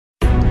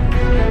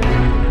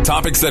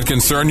Topics that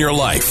concern your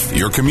life,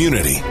 your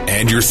community,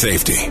 and your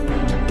safety.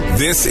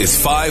 This is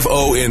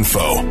 5-0 Info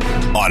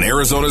on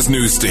Arizona's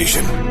news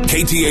station,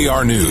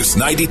 KTAR News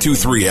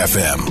 92.3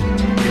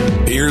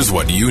 FM. Here's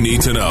what you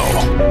need to know.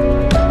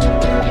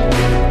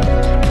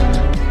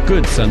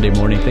 Good Sunday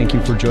morning. Thank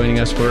you for joining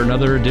us for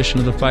another edition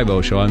of the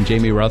 5-0 Show. I'm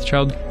Jamie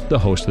Rothschild, the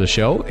host of the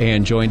show,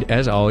 and joined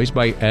as always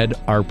by Ed,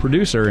 our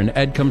producer. And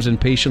Ed comes in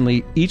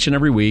patiently each and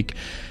every week,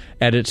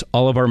 edits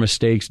all of our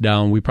mistakes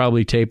down. We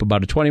probably tape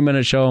about a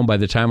 20-minute show, and by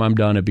the time I'm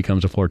done, it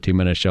becomes a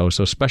 14-minute show.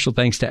 So special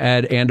thanks to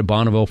Ed and to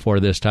Bonneville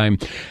for this time.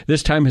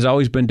 This time has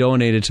always been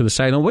donated to the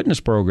Silent Witness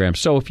Program.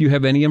 So if you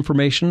have any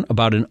information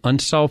about an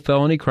unsolved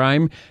felony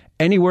crime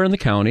anywhere in the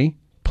county,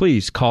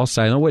 please call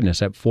Silent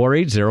Witness at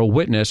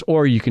 480-WITNESS,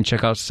 or you can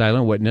check out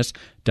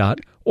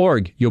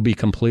silentwitness.org. You'll be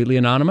completely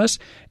anonymous,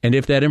 and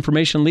if that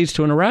information leads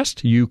to an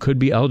arrest, you could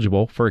be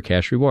eligible for a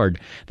cash reward.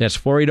 That's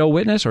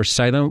 480-WITNESS or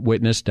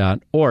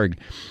silentwitness.org.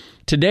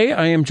 Today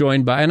I am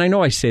joined by, and I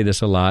know I say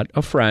this a lot,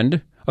 a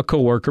friend, a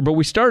coworker, but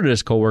we started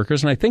as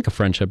coworkers, and I think a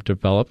friendship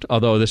developed,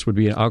 although this would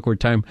be an awkward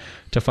time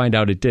to find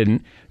out it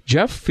didn't.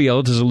 Jeff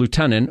Fields is a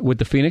lieutenant with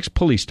the Phoenix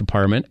Police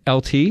Department.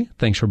 LT,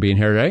 thanks for being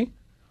here today.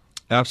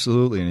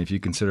 Absolutely, and if you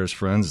consider us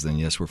friends, then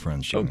yes, we're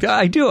friends, James.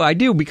 I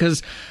do,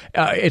 because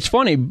it's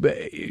funny.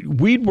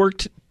 We'd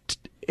worked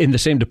in the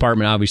same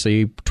department,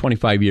 obviously,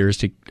 25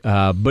 years,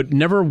 but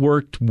never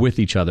worked with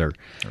each other.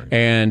 Right.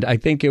 And I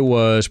think it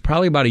was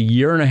probably about a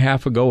year and a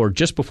half ago, or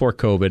just before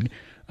COVID,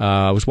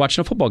 I was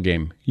watching a football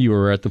game. You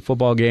were at the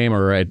football game,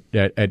 or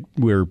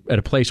we were at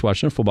a place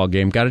watching a football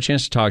game. Got a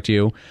chance to talk to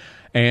you,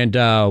 and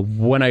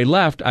when I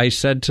left, I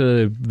said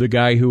to the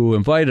guy who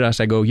invited us,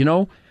 I go,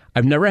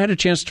 I've never had a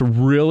chance to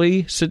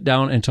really sit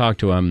down and talk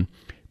to him,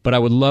 but I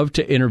would love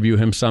to interview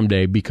him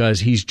someday because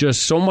he's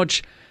just so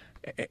much,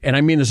 and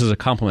I mean this as a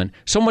compliment,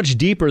 so much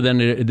deeper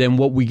than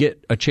what we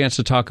get a chance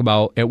to talk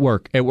about at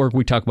work. At work,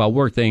 we talk about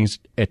work things.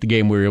 At the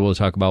game, we were able to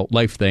talk about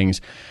life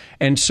things.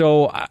 And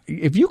so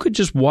if you could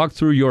just walk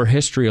through your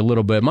history a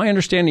little bit. My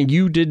understanding,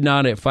 you did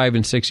not at 5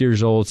 and 6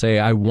 years old say,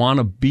 I want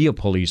to be a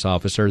police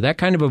officer. That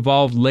kind of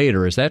evolved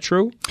later. Is that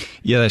true?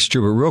 Yeah, that's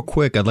true. But real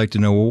quick, I'd like to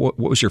know, what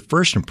was your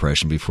first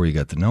impression before you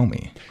got to know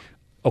me?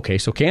 Okay,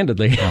 so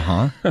candidly,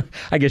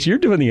 I guess you're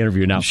doing the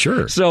interview now.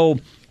 Sure. So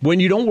when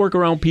you don't work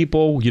around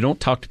people, you don't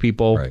talk to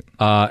people, right,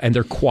 and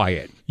they're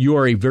quiet. You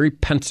are a very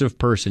pensive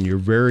person. You're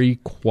very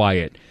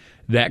quiet.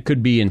 That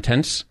could be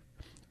intense.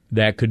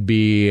 That could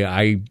be,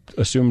 I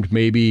assumed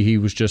maybe he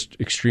was just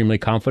extremely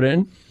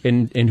confident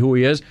in who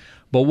he is.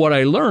 But what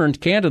I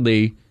learned,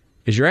 candidly,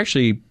 is you're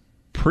actually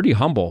pretty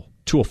humble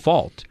to a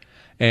fault.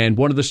 And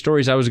one of the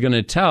stories I was going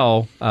to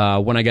tell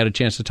when I got a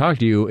chance to talk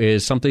to you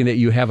is something that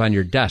you have on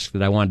your desk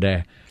that I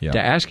wanted to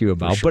ask you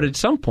about. Sure. But at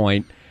some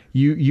point,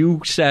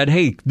 you said,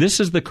 hey, this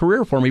is the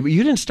career for me, but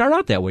you didn't start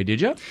out that way,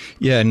 did you?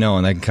 Yeah, no,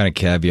 and I can kind of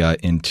caveat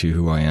into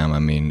who I am. I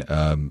mean,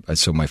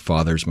 so my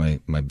father's my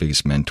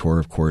biggest mentor,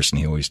 of course, and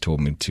he always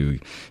told me to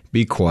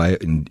be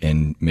quiet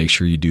and make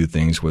sure you do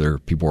things whether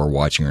people are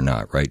watching or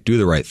not, right? Do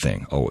the right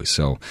thing, always.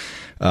 So,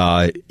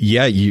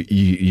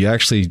 you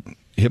actually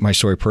hit my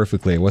story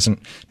perfectly. I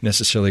wasn't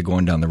necessarily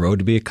going down the road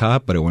to be a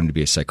cop, but I wanted to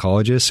be a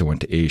psychologist. I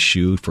went to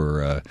ASU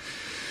for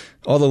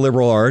all the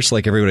liberal arts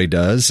like everybody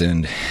does.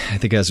 And I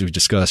think as we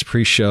discussed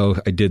pre-show,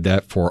 I did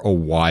that for a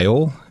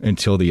while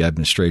until the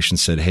administration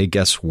said, hey,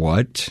 guess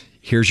what?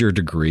 Here's your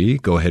degree.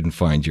 Go ahead and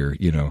find your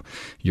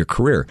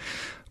career.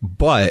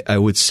 But I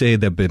would say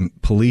that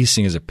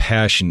policing is a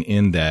passion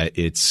in that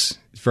it's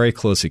very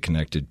closely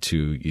connected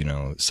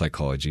to,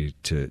 psychology,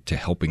 to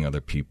helping other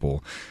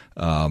people.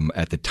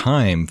 At the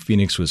time,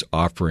 Phoenix was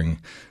offering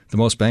the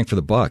most bang for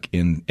the buck,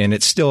 and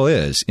it still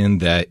is, in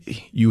that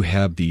you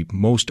have the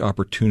most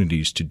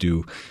opportunities to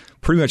do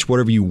pretty much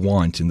whatever you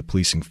want in the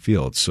policing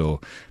field. So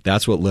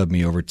that's what led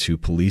me over to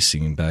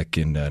policing back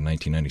in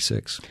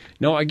 1996.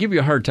 No, I give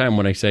you a hard time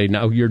when I say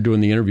now you're doing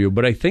the interview,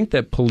 but I think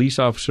that police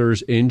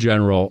officers in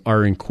general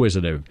are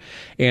inquisitive.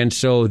 And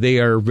so they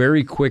are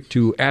very quick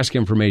to ask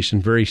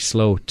information, very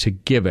slow to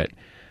give it.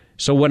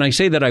 So when I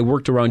say that I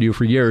worked around you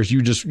for years,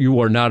 you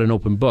are not an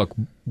open book.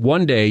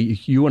 One day,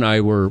 you and I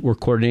were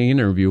coordinating an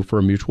interview for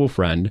a mutual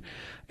friend,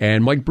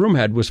 and Mike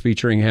Broomhead was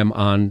featuring him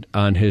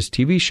on his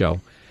TV show.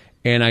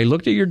 And I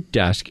looked at your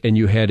desk, and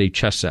you had a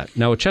chess set.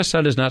 Now, a chess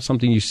set is not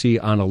something you see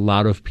on a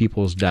lot of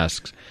people's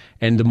desks.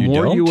 And the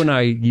more you and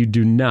I, you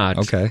do not.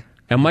 Okay.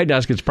 On my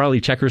desk, it's probably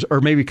checkers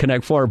or maybe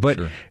Connect Four. But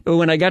sure,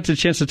 when I got the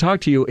chance to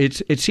talk to you,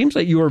 it seems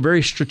like you are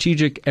very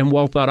strategic and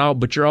well thought out,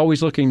 but you're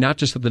always looking not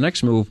just at the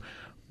next move,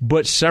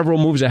 but several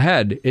moves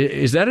ahead.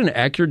 Is that an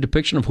accurate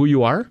depiction of who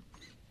you are?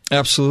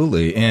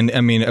 Absolutely. And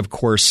I mean, of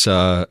course,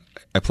 I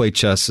played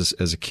chess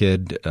as a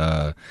kid.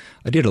 I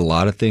did a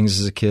lot of things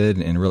as a kid,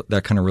 and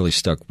that kind of really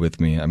stuck with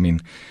me. I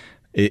mean,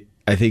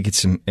 I think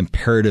it's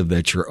imperative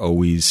that you're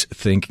always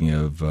thinking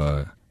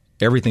of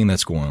everything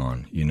that's going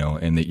on,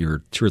 and that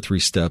you're 2 or 3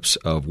 steps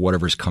of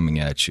whatever's coming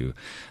at you.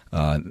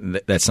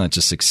 That's not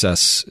just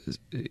success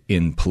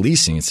in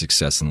policing; it's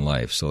success in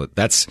life. So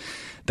that's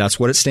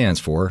what it stands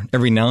for.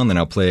 Every now and then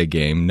I'll play a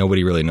game.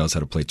 Nobody really knows how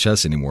to play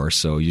chess anymore,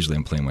 so usually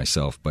I'm playing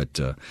myself. But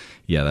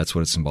yeah, that's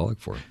what it's symbolic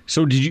for.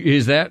 So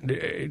is that,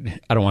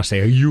 I don't want to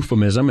say a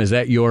euphemism, is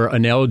that your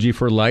analogy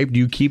for life? Do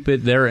you keep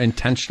it there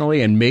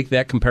intentionally and make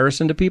that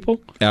comparison to people?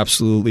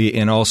 Absolutely.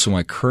 And also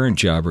my current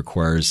job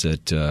requires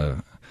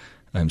that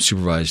I'm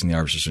supervising the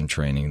officers in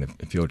training,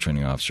 the field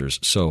training officers.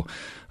 So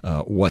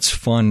what's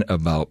fun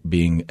about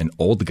being an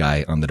old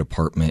guy on the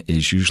department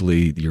is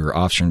usually your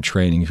officer in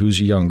training who's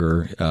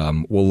younger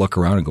will look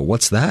around and go,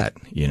 what's that?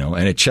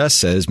 And it just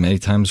says many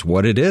times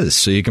what it is.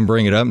 So you can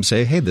bring it up and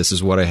say, hey, this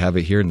is what I have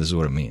it here and this is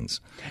what it means.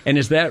 And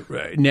is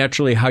that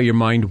naturally how your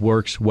mind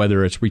works,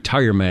 whether it's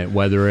retirement,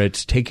 whether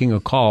it's taking a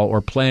call or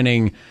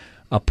planning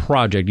a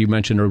project? You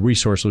mentioned a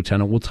resource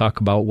lieutenant. We'll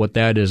talk about what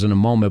that is in a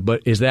moment.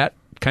 But is that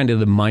kind of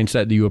the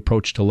mindset that you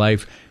approach to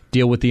life,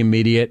 deal with the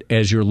immediate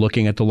as you're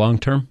looking at the long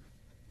term?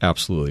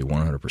 Absolutely,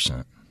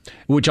 100%.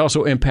 Which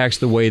also impacts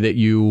the way that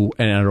you,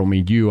 and I don't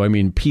mean you, I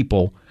mean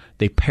people,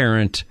 they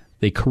parent,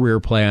 they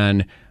career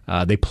plan,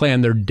 they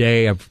plan their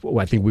day. I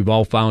think we've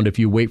all found if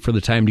you wait for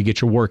the time to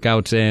get your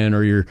workouts in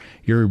or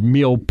your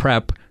meal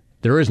prep,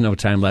 there is no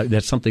time left.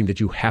 That's something that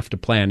you have to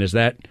plan. Is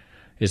that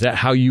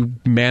how you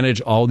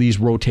manage all these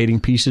rotating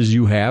pieces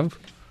you have?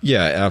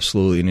 Yeah,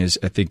 absolutely. And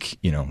I think,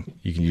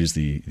 you can use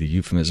the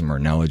euphemism or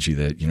analogy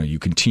that, you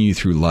continue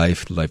through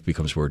life. Life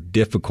becomes more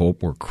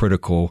difficult, more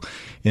critical.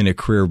 In a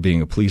career of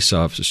being a police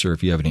officer,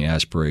 if you have any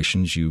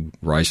aspirations, you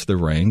rise to the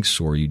ranks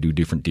or you do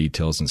different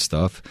details and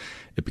stuff.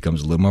 It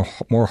becomes a little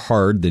more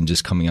hard than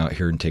just coming out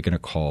here and taking a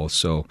call.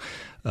 So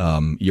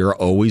you're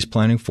always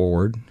planning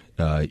forward,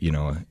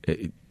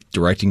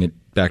 directing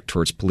it back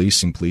towards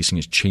policing. Policing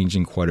is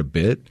changing quite a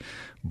bit.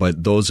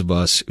 But those of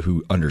us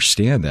who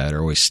understand that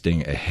are always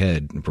staying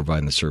ahead and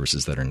providing the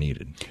services that are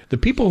needed. The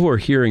people who are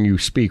hearing you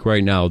speak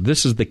right now,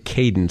 this is the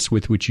cadence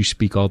with which you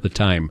speak all the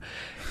time.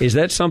 Is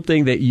that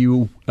something that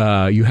you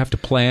have to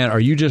plan? Are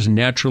you just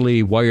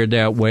naturally wired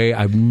that way?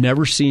 I've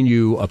never seen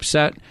you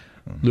upset.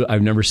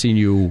 I've never seen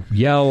you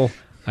yell.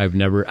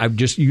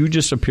 You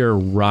just appear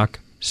rock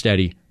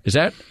steady. Is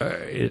that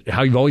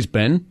how you've always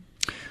been?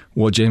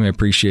 Well, Jamie, I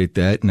appreciate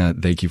that.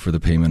 And thank you for the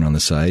payment on the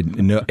side.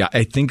 No,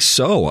 I think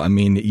so. I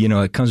mean,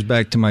 it comes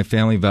back to my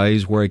family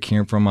values, where I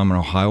came from. I'm an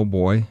Ohio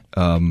boy.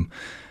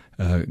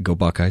 Go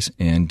Buckeyes.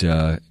 And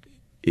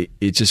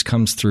it just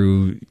comes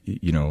through,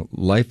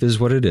 life is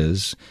what it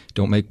is.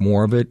 Don't make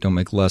more of it. Don't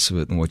make less of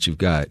it than what you've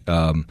got.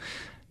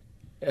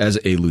 As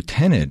a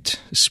lieutenant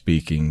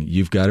speaking,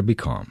 you've got to be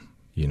calm.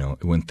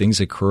 When things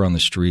occur on the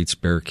streets,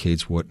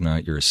 barricades,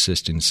 whatnot, you're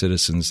assisting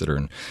citizens that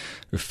are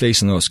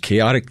facing the most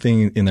chaotic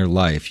thing in their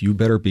life. You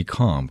better be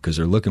calm because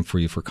they're looking for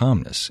you for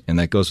calmness. And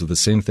that goes with the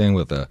same thing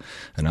with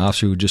an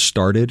officer who just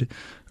started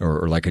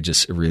or like I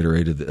just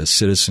reiterated, a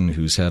citizen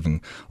who's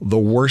having the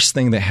worst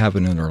thing that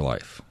happened in their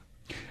life.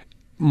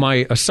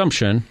 My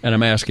assumption, and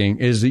I'm asking,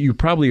 is that you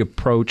probably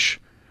approach,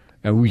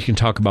 and we can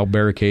talk about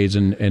barricades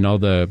and all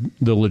the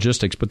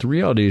logistics, but the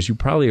reality is you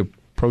probably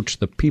approach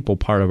the people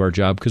part of our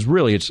job, because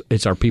really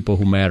it's our people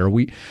who matter.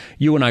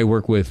 You and I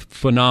work with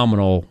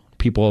phenomenal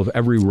people of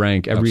every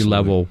rank, every Absolutely.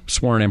 level,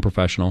 sworn and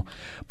professional.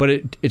 But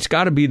it's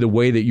got to be the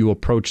way that you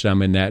approach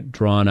them in that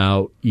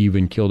drawn-out,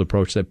 even-keeled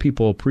approach that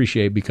people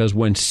appreciate, because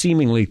when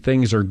seemingly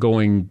things are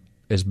going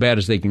as bad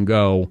as they can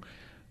go,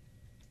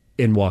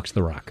 in walks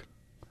The Rock.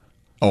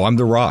 Oh, I'm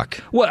The Rock.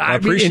 Well, I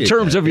mean, in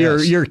terms of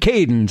your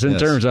cadence, in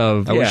terms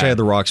of... I wish I had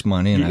The Rock's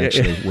money, and I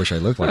actually wish I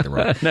looked like The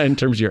Rock. In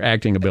terms of your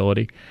acting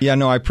ability. Yeah,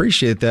 no, I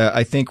appreciate that.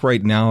 I think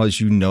right now,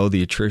 as you know,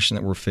 the attrition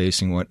that we're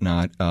facing,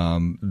 whatnot,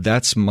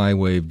 that's my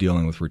way of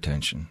dealing with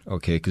retention,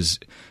 okay? Because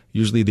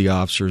usually the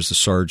officers, the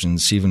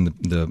sergeants, even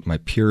my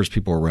peers,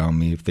 people around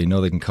me, if they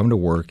know they can come to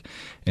work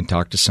and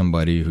talk to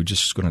somebody who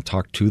just is going to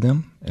talk to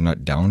them and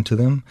not down to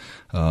them,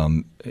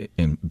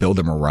 and build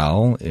their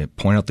morale, and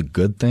point out the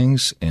good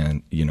things,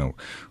 and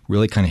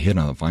really kind of hit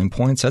on the fine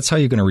points. That's how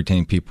you're going to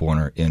retain people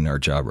in our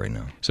job right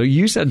now. So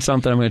you said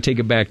something. I'm going to take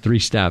it back 3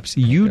 steps.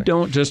 You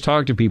don't just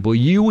talk to people.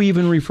 You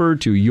even refer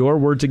to your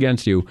words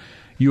against you.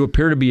 You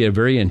appear to be a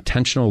very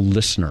intentional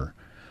listener.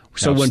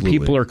 So Absolutely. When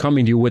people are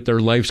coming to you with their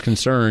life's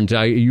concerns,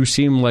 you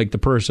seem like the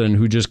person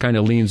who just kind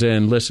of leans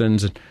in,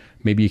 listens.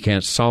 Maybe you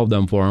can't solve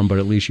them for them, but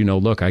at least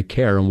look, I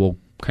care, and we'll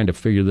kind of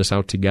figure this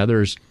out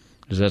together. Is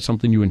that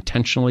something you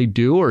intentionally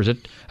do, or is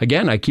it,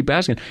 again, I keep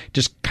asking,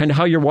 just kind of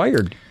how you're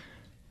wired?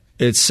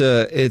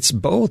 It's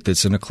both.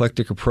 It's an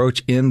eclectic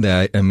approach in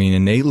that, I mean,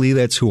 innately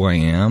that's who I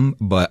am,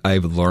 but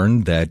I've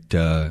learned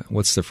that,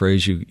 what's the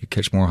phrase, you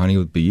catch more honey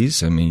with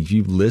bees? I mean, if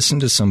you listen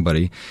to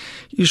somebody,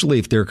 usually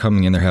if they're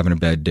coming in, they're having a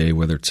bad day,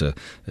 whether it's a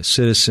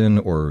citizen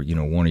or,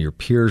 one of your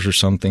peers or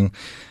something,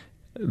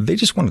 they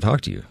just want to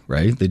talk to you,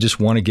 right? They just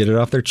want to get it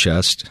off their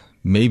chest.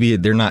 Maybe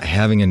they're not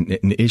having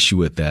an issue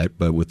with that,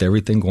 but with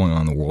everything going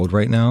on in the world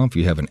right now, if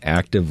you have an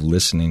active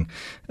listening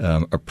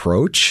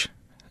approach,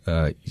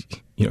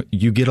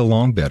 you get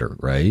along better,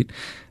 right?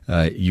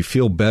 You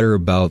feel better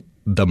about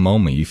the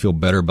moment. You feel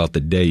better about the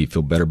day. You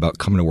feel better about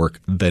coming to work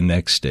the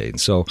next day.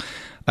 And so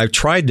I've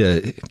tried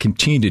to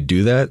continue to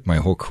do that my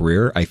whole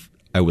career.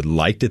 I would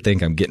like to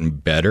think I'm getting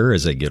better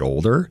as I get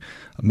older.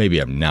 Maybe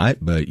I'm not,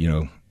 but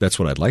that's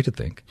what I'd like to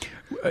think.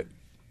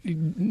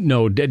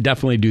 No,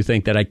 definitely do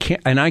think that I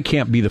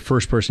can't be the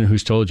first person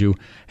who's told you,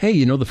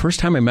 hey, the first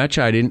time I met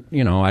you, I didn't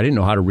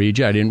know how to read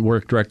you. I didn't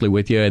work directly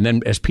with you. And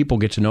then as people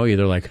get to know you,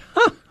 they're like,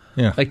 huh,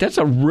 yeah, like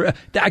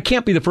I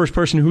can't be the first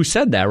person who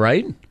said that,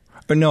 right?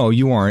 No,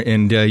 you aren't.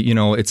 And,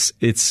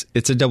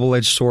 it's a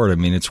double-edged sword. I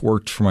mean, it's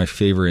worked for my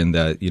favor in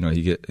that,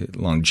 you get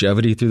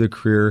longevity through the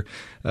career.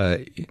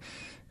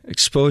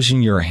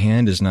 Exposing your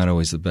hand is not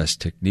always the best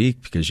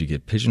technique because you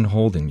get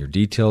pigeonholed in your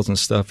details and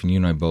stuff, and you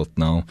and I both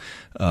know.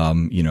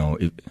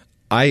 When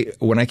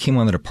I came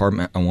on the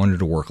department, I wanted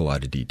to work a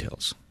lot of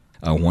details.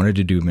 I wanted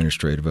to do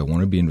administrative. I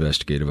wanted to be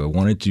investigative. I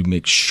wanted to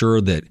make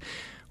sure that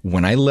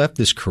when I left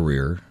this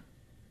career,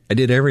 I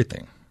did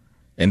everything.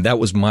 And that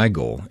was my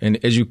goal. And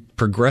as you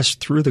progress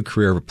through the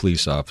career of a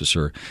police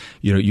officer,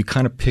 you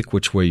kind of pick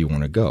which way you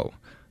want to go.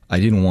 I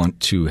didn't want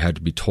to have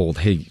to be told,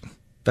 hey,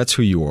 that's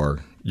who you are.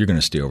 You're going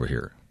to stay over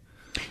here.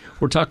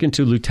 We're talking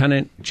to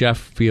Lieutenant Jeff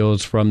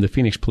Fields from the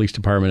Phoenix Police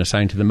Department,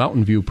 assigned to the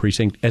Mountain View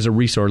Precinct as a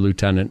resource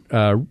lieutenant.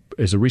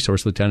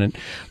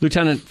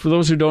 Lieutenant, for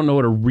those who don't know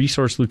what a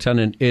resource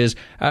lieutenant is,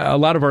 a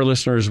lot of our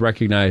listeners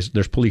recognize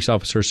there's police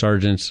officers,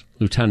 sergeants,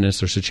 lieutenants.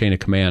 There's a chain of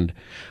command.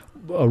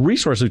 A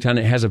resource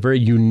lieutenant has a very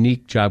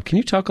unique job. Can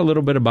you talk a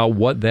little bit about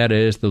what that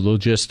is, the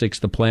logistics,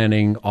 the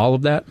planning, all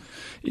of that?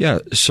 Yeah,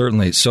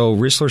 certainly. So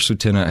resource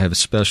lieutenant, I have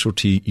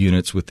specialty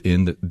units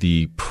within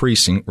the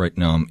precinct. Right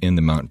now I'm in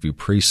the Mountain View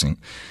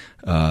precinct.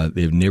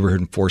 They have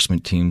neighborhood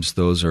enforcement teams.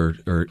 Those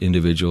are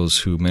individuals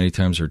who many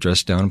times are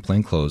dressed down in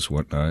plain clothes,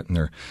 whatnot,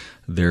 and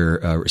they're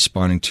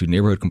responding to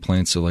neighborhood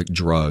complaints of like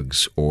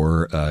drugs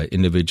or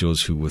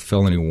individuals who with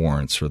felony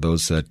warrants or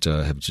those that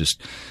have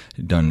just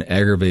done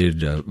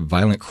aggravated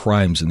violent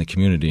crimes in the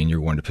community, and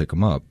you're going to pick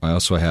them up. I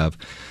also have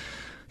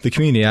the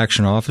community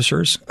action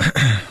officers,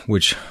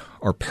 which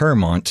are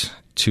paramount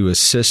to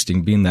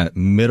assisting, being that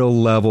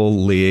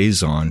middle-level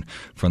liaison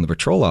from the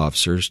patrol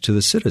officers to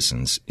the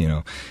citizens.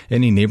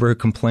 Any neighborhood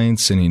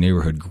complaints, any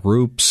neighborhood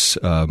groups,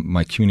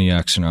 my community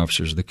action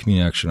officers, the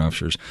community action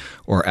officers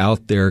are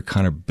out there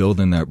kind of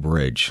building that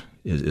bridge,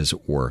 as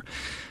it were.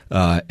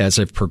 As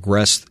I've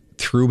progressed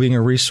through being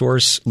a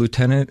resource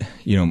lieutenant,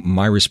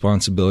 my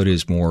responsibility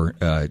is more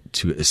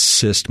to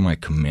assist my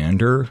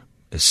commander,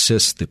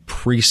 assist the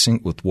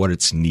precinct with what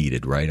it's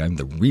needed, right? I'm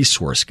the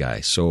resource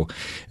guy. So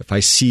if I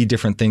see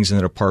different things in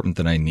the department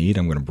that I need,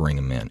 I'm going to bring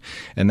them in.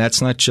 And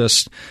that's not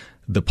just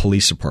the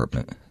police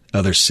department,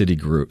 other city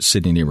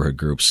neighborhood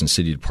groups and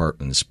city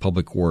departments,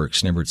 public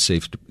works, neighborhood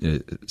safe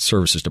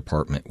services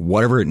department,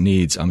 whatever it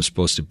needs, I'm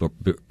supposed to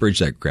bridge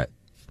that gap.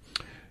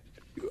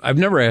 I've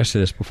never asked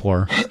you this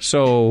before.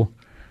 So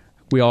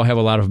we all have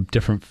a lot of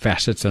different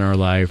facets in our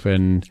life,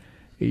 and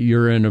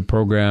you're in a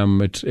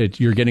program,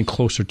 you're getting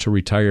closer to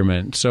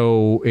retirement.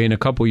 So in a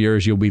couple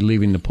years, you'll be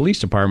leaving the police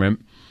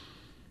department.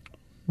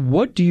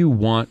 What do you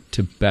want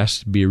to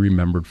best be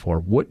remembered for?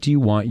 What do you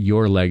want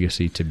your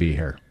legacy to be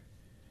here?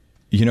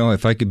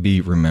 If I could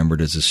be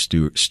remembered as a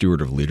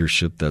steward of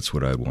leadership, that's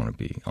what I'd want to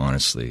be,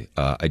 honestly.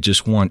 I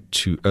just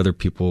want other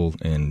people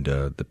and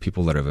the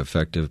people that I've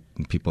affected,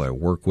 and people I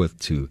work with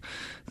to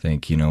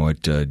think,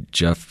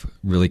 Jeff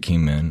really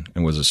came in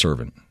and was a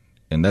servant.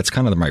 And that's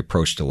kind of my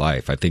approach to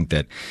life. I think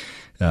that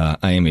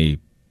I am a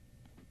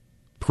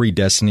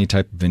predestined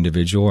type of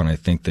individual, and I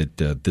think that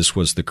this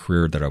was the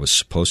career that I was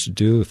supposed to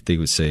do. If they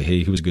would say,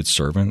 hey, he was a good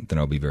servant, then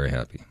I'll be very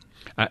happy.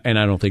 And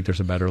I don't think there's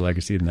a better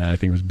legacy than that. I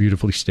think it was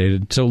beautifully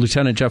stated. So,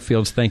 Lieutenant Jeff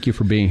Fields, thank you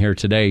for being here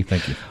today.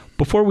 Thank you.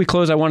 Before we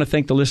close, I want to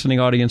thank the listening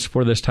audience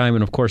for this time,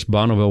 and of course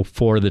Bonneville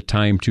for the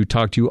time to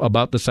talk to you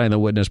about the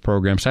Silent Witness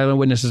program. Silent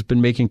Witness has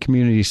been making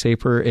communities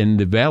safer in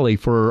the Valley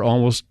for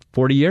almost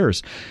 40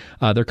 years.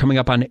 They're coming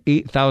up on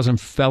 8,000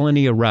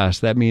 felony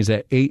arrests. That means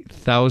that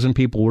 8,000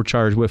 people were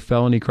charged with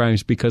felony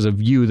crimes because of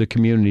you, the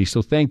community.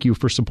 So thank you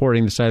for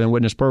supporting the Silent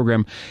Witness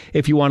program.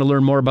 If you want to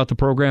learn more about the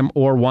program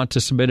or want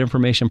to submit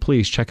information,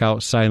 please check out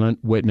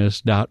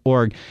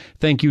silentwitness.org.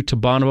 Thank you to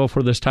Bonneville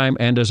for this time,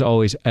 and as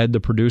always, Ed, the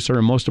producer,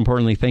 and most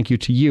importantly, thank you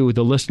to you,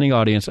 the listening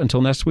audience.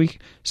 Until next week,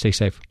 stay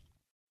safe.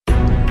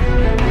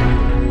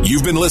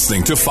 You've been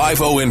listening to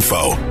 5-0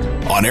 Info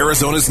on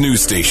Arizona's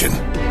news station,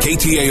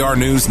 KTAR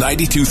News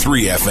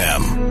 92.3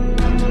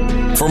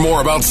 FM. For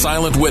more about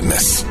Silent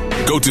Witness,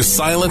 go to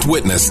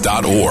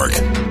silentwitness.org.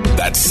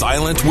 That's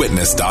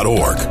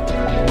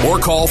silentwitness.org. Or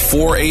call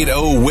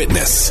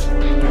 480-WITNESS.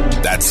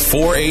 That's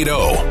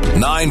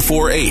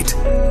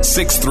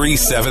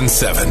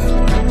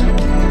 480-948-6377.